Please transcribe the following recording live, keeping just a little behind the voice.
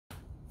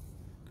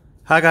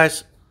Hi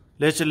guys,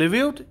 let's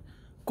review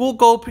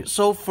Google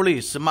Pixel 3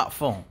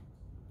 smartphone.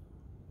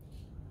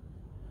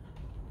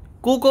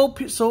 Google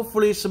Pixel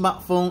 3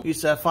 smartphone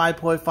is a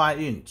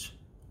 5.5-inch,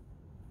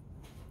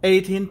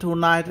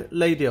 18:9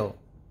 radio,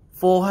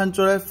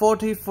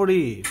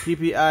 443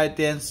 ppi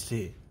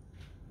density,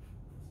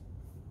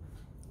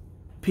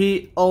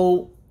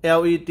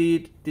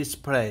 OLED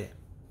display.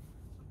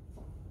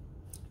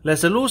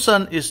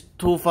 Resolution is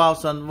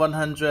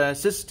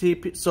 2160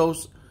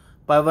 pixels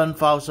by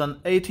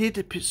 1080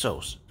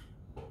 pixels.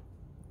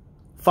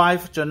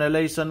 5th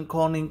generation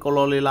Corning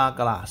Gorilla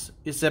Glass.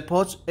 It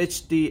supports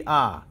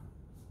HDR,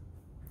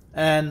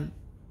 and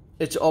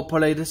its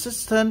operating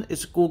system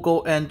is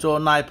Google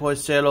Android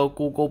 9.0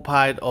 Google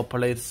Pie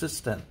operating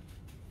system.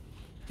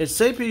 Its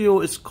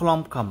CPU is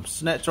Qualcomm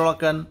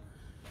Snapdragon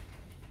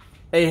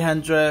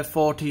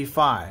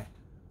 845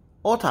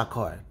 Octa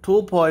Core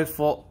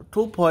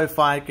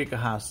 2.5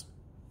 GHz.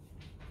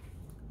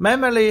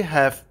 Memory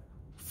have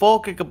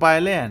 4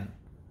 GB RAM,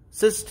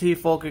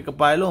 64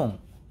 GB ROM,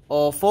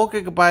 or 4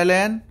 GB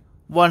RAM,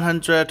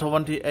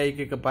 128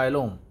 GB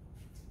ROM.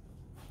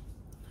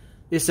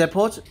 It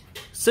supports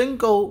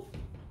single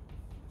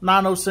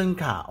nano SIM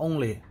card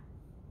only,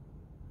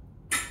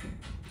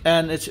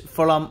 and its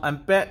front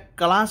and back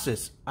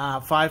glasses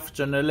are 5th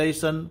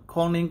generation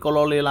Corning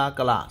Gorilla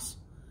Glass,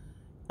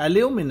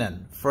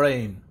 aluminum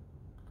frame,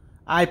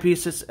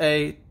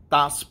 IP68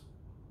 dust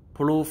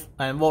proof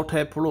and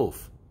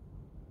waterproof,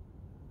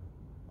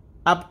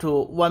 up to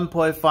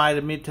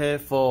 1.5 meter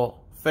for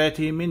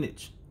 30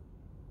 minutes.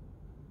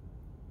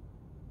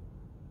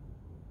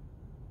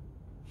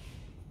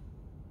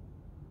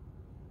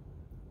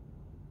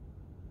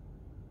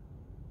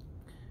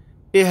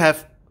 It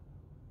has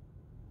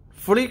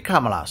 3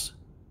 cameras.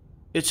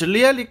 Its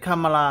rear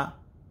camera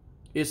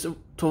is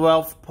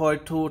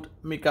 12.2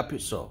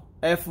 megapixel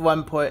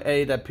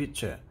f1.8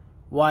 picture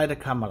wide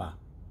camera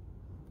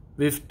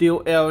with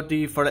dual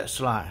LED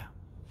flashlight.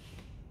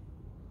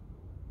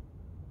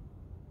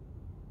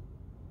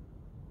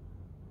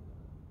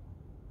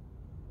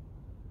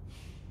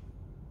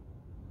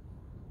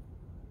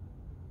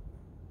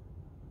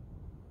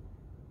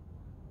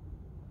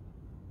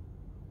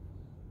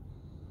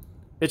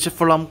 Its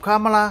front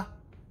camera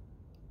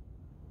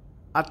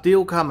are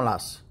dual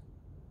cameras.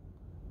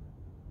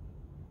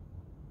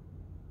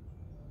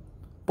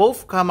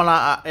 Both cameras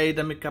are 8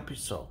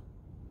 megapixel.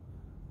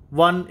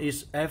 One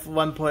is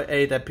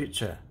f1.8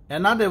 picture,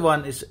 another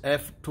one is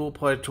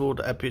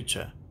f2.2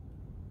 picture.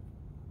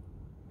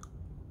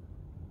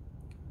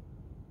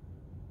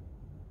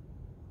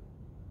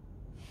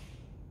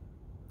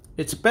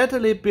 Its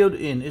battery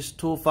built-in is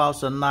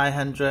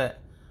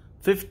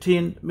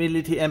 2915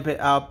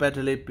 mAh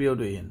battery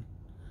built-in.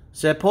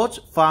 Supports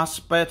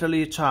fast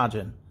battery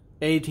charging,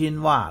 18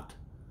 watt,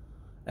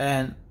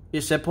 and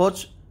it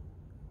supports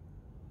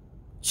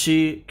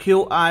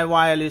QI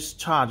wireless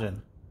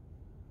charging,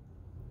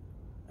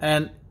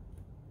 and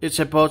it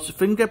supports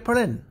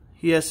fingerprint.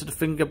 Here's the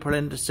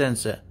fingerprint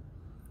sensor.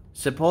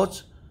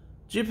 Supports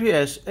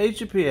GPS,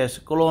 AGPS,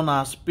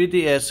 GLONASS,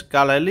 BDS,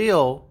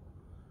 Galileo,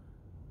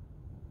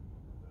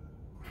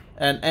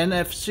 and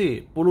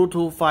NFC,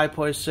 Bluetooth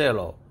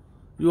 5.0,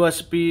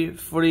 USB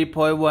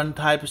 3.1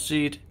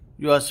 Type-C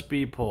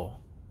USB port.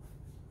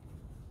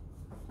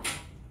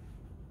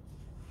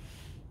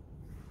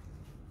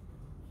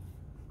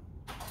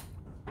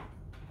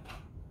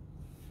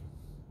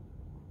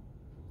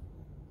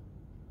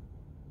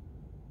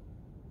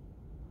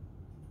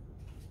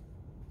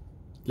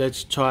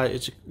 Let's try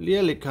its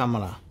rear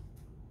camera.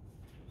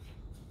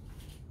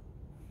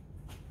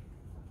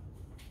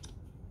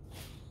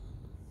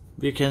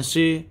 We can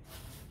see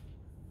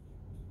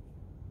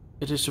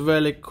it is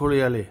very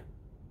clearly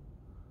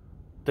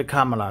the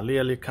camera,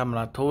 rear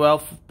camera,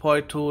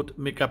 12.2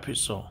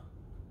 megapixel.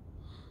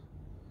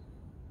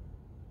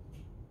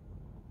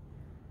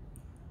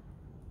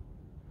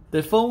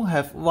 The phone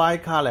have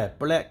white color,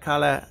 black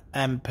color,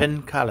 and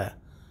pink color.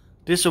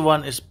 This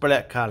one is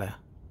black color.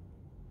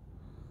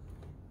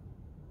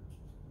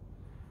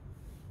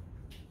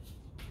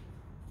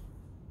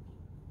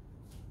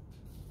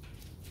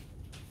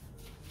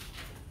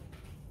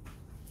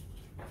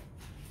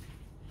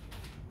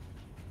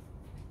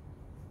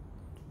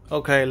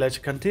 Okay, let's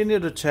continue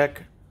to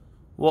check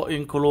what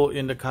included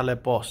in the color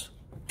box.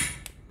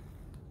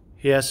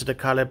 Here's the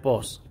color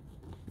box.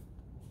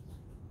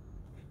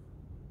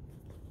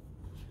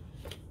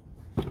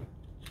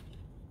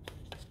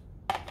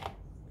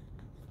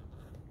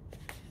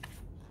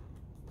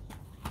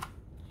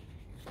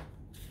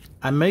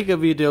 I make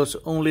videos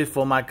only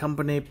for my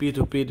company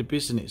B2B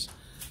business.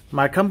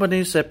 My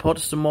company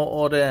supports small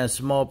order and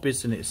small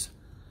business.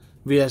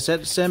 We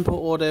accept sample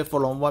order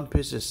from 1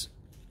 pieces.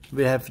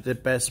 We have the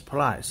best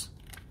price.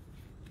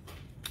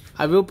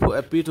 I will put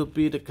a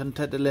B2B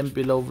contact link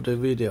below the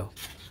video,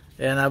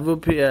 and I will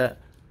put a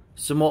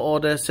small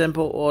order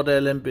sample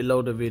order link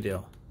below the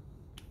video.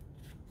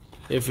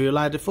 If you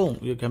like the phone,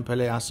 you can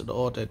place the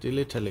order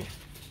directly.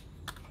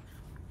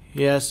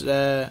 Here's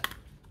a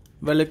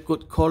very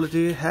good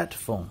quality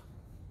headphone.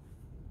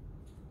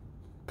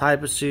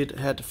 Type-C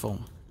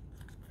headphone.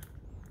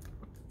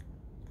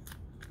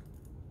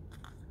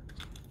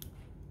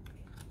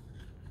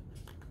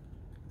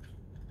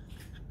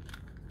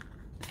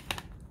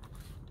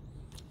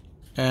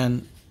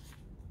 And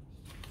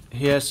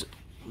here's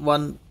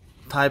one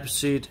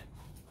Type-C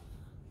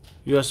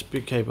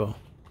USB cable.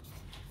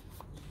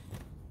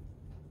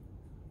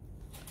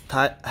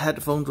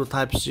 Headphone to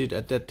Type-C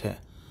adapter.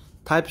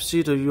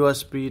 Type-C to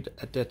USB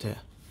adapter.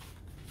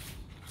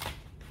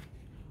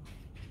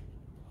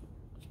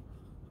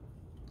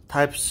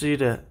 Type-C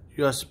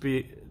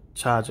USB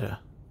charger.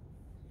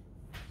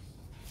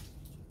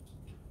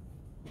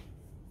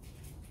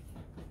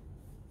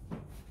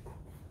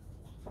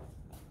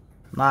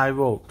 9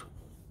 volt,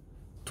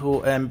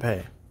 2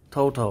 ampere,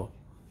 total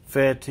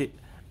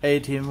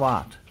 18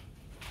 watt.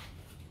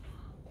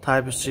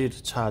 Type-C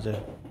charger.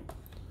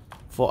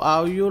 For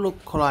our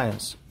Europe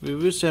clients, we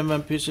will send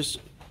 1 pieces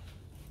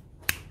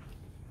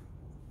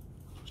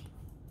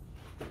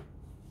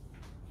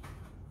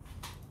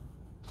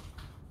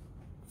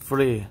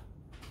free.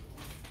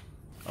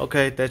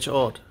 Okay, that's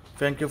all.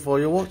 Thank you for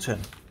your watching.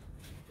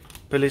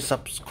 Please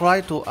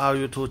subscribe to our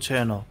YouTube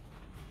channel.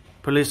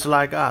 Please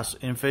like us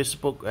in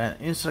Facebook and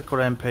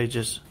Instagram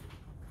pages.